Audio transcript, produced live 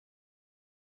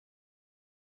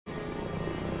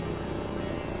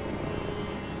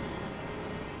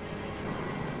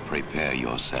Prepare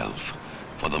yourself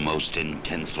for the most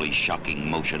intensely shocking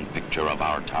motion picture of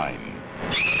our time.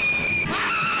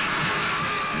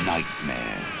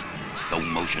 Nightmare, the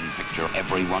motion picture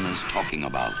everyone is talking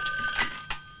about.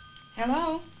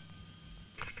 Hello?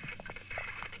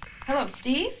 Hello,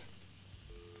 Steve?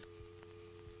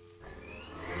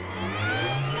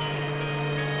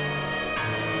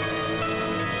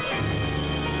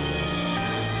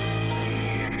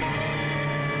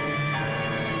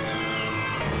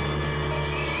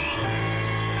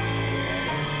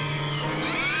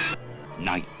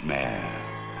 Nightmare.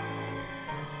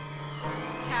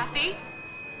 Kathy?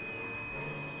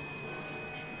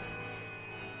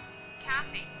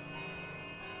 Kathy?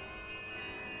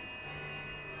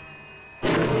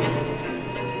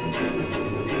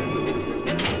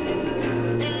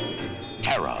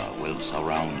 Terror will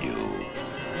surround you.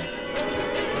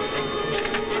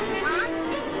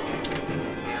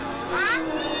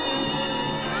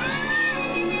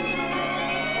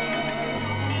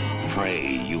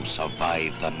 Pray you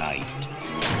survive the night.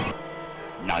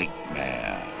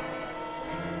 Nightmare.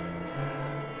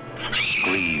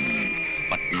 Scream,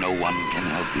 but no one can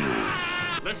help you.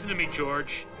 Listen to me,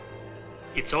 George.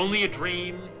 It's only a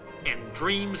dream, and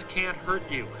dreams can't hurt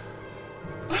you.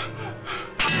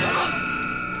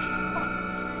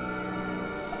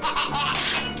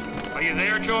 Are you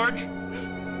there, George?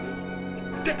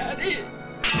 Daddy!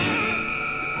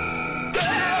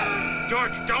 Dad!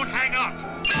 George, don't hang up!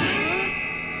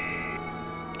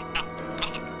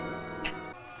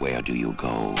 Where do you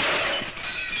go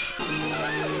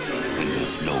when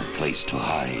there's no place to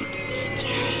hide?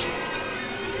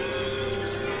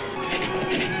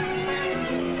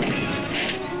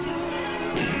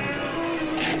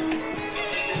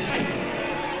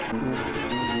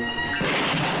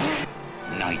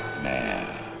 Nightmare.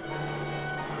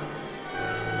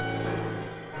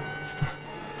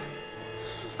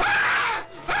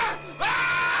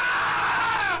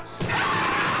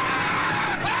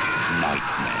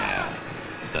 Nightmare.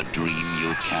 The dream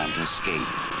you can't escape.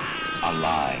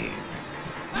 Alive.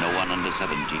 No one under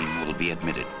 17 will be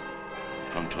admitted.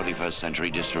 From 21st Century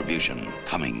Distribution,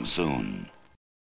 coming soon.